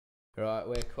Right,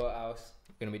 we're Courthouse.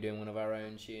 We're going to be doing one of our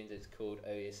own tunes. It's called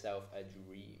Owe Yourself a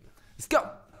Dream. Let's go!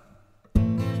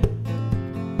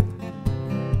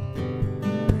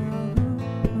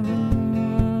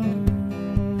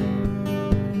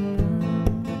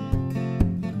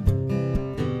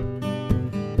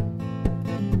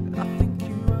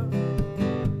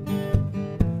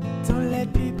 Don't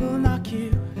let people knock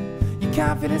you. Your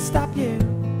confidence stop you.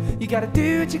 You gotta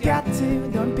do what you got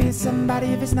to. Don't be somebody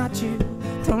if it's not you.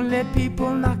 Don't let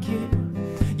people knock you.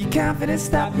 Your confidence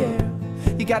stop you.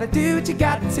 You gotta do what you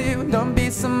got to. Don't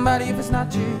be somebody if it's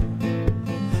not you.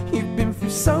 You've been through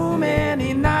so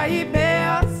many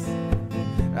nightmares.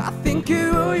 I think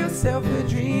you owe yourself a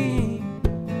dream.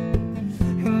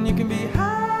 And you can be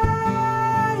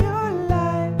high on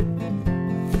life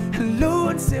and low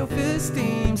on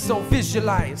self-esteem. So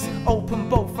visualize, open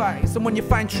both eyes, and when you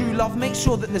find true love, make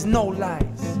sure that there's no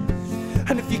lies.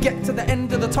 And if you get to the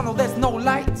end of the tunnel, there's no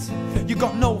light, you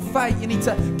got no fight. You need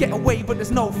to get away, but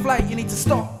there's no flight. You need to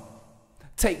stop,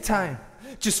 take time,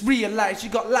 just realize you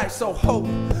got life. So hope,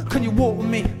 can you walk with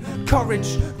me?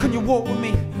 Courage, can you walk with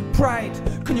me? Pride,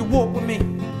 can you walk with me?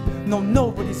 No,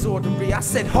 nobody's ordinary. I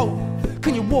said hope,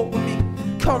 can you walk with me?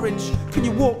 Courage, can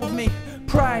you walk with me?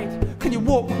 Pride, can you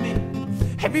walk with me?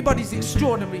 Everybody's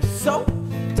extraordinary, so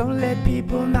don't let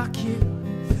people knock you.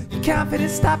 Your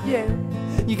confidence stop you.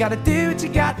 You gotta do what you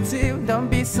got to. Don't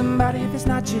be somebody if it's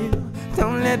not you.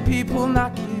 Don't let people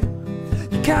knock you.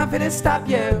 Your confidence stop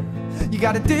you. You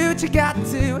gotta do what you got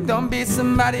to. Don't be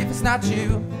somebody if it's not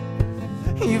you.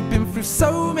 You've been through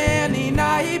so many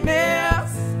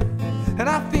nightmares, and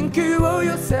I think you owe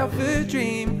yourself a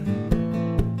dream.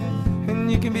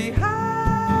 And you can be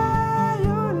high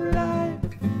on life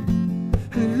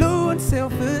and low on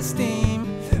self-esteem.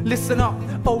 Listen up,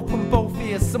 open both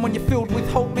ears, and when you're filled with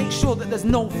hope, make sure that there's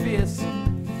no fears.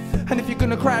 And if you're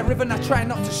gonna cry a river, now try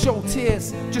not to show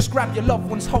tears. Just grab your loved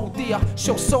ones, hold dear.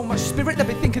 Show so much spirit, they'll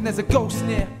be thinking there's a ghost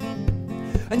near.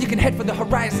 And you can head for the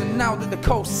horizon now that the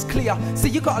coast's clear. So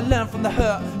you gotta learn from the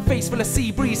hurt. Face full of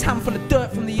sea breeze, handful of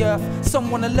dirt from the earth. Some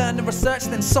wanna learn and research,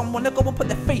 then some wanna go and put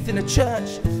their faith in a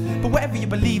church. But whatever you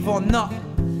believe or not,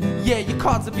 yeah, your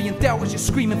cards are being dealt as you're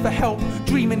screaming for help,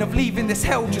 dreaming of leaving this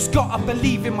hell. Just gotta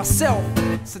believe in myself.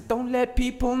 So don't let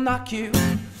people knock you.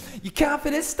 Your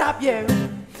confidence stop you.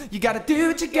 You gotta do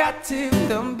what you got to.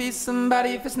 Don't be somebody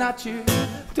if it's not you.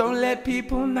 Don't let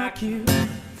people knock you.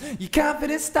 Your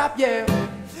confidence stop you.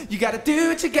 You gotta do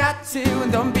what you got to.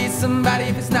 And don't be somebody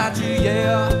if it's not you,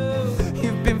 yeah.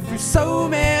 You've been through so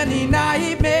many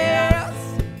nightmares.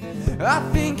 I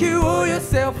think you owe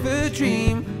yourself a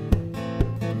dream.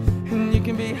 And you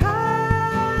can be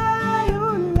high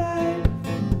on life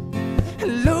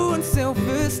and low on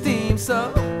self-esteem.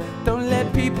 So don't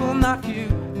let people knock you.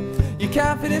 Your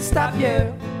confidence stop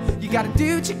you. You gotta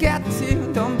do what you got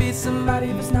to. Don't be somebody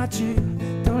if it's not you.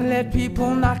 Don't let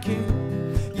people knock you.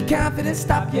 Your confidence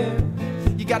stop you.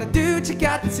 You gotta do what you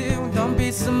got to. Don't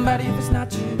be somebody if it's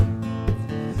not you.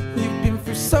 You've been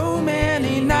through so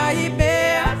many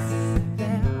nightmares.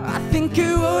 I think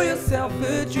you owe yourself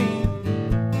a dream.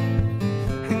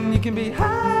 And you can be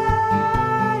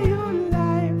high on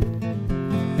life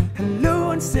and low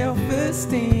on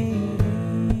self-esteem.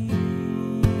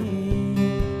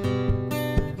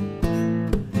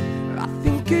 I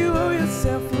think you owe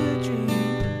yourself a dream.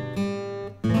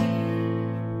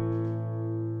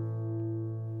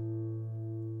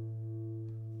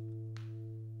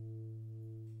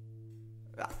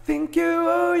 I think you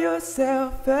owe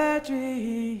yourself a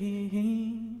dream.